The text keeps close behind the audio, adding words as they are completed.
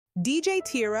DJ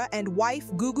Tira and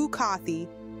wife Gugu Khathi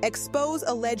expose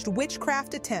alleged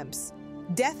witchcraft attempts,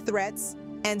 death threats,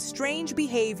 and strange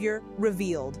behavior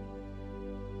revealed.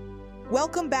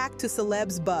 Welcome back to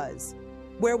Celebs Buzz,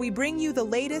 where we bring you the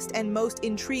latest and most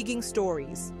intriguing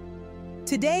stories.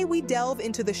 Today we delve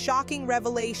into the shocking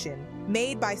revelation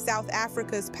made by South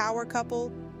Africa's power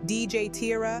couple, DJ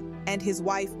Tira and his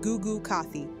wife Gugu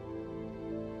Khathi.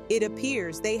 It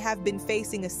appears they have been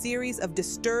facing a series of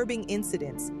disturbing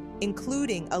incidents,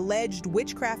 including alleged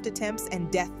witchcraft attempts and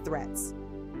death threats.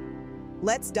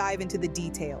 Let's dive into the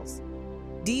details.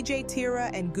 DJ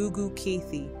Tira and Gugu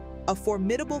Khathi, a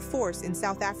formidable force in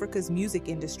South Africa's music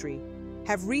industry,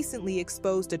 have recently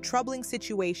exposed a troubling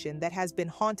situation that has been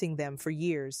haunting them for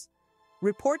years.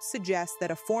 Reports suggest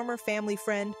that a former family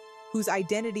friend, whose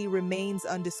identity remains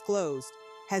undisclosed,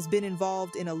 has been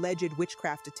involved in alleged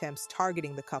witchcraft attempts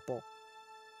targeting the couple.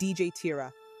 DJ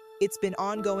Tira, it's been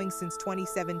ongoing since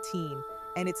 2017,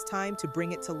 and it's time to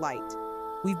bring it to light.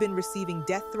 We've been receiving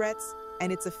death threats,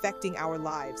 and it's affecting our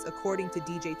lives, according to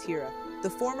DJ Tira. The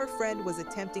former friend was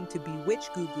attempting to bewitch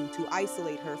Gugu to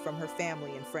isolate her from her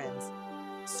family and friends.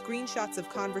 Screenshots of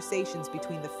conversations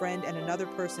between the friend and another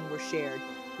person were shared,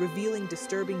 revealing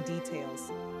disturbing details.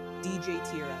 DJ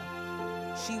Tira.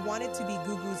 She wanted to be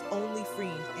Gugu's only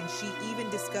friend, and she even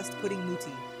discussed putting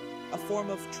muti, a form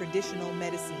of traditional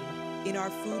medicine, in our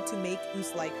food to make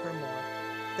us like her more.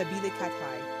 Tabile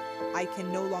Khathi. I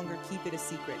can no longer keep it a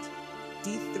secret.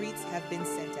 Death threats have been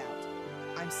sent out.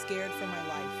 I'm scared for my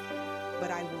life, but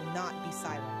I will not be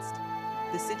silenced.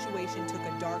 The situation took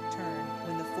a dark turn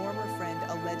when the former friend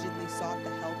allegedly sought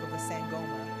the help of a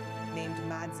Sangoma named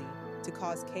Madzi to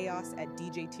cause chaos at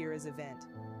DJ Tira's event,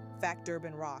 Fact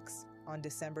Durban Rocks, on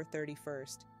December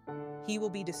 31st. He will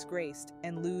be disgraced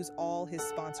and lose all his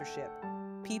sponsorship.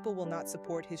 People will not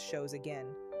support his shows again.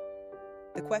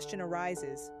 The question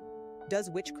arises, does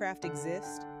witchcraft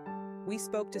exist? We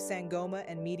spoke to Sangoma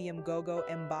and medium Gogo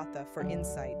Mbatha for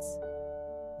insights.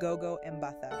 Gogo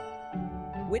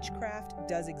Mbatha. Witchcraft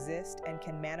does exist and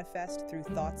can manifest through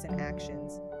thoughts and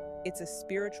actions. It's a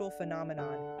spiritual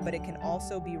phenomenon, but it can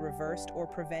also be reversed or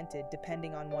prevented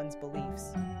depending on one's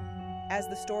beliefs. As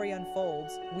the story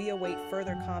unfolds, we await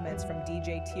further comments from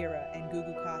DJ Tira and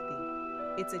Gugu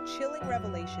Khathi. It's a chilling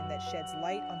revelation that sheds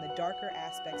light on the darker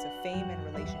aspects of fame and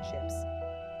relationships.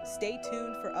 Stay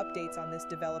tuned for updates on this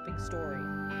developing story.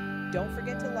 Don't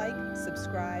forget to like,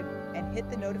 subscribe, and hit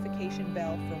the notification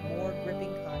bell for more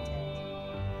gripping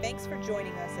content. Thanks for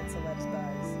joining us at Celebs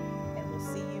Buzz, and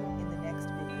we'll see you in the next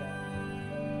video.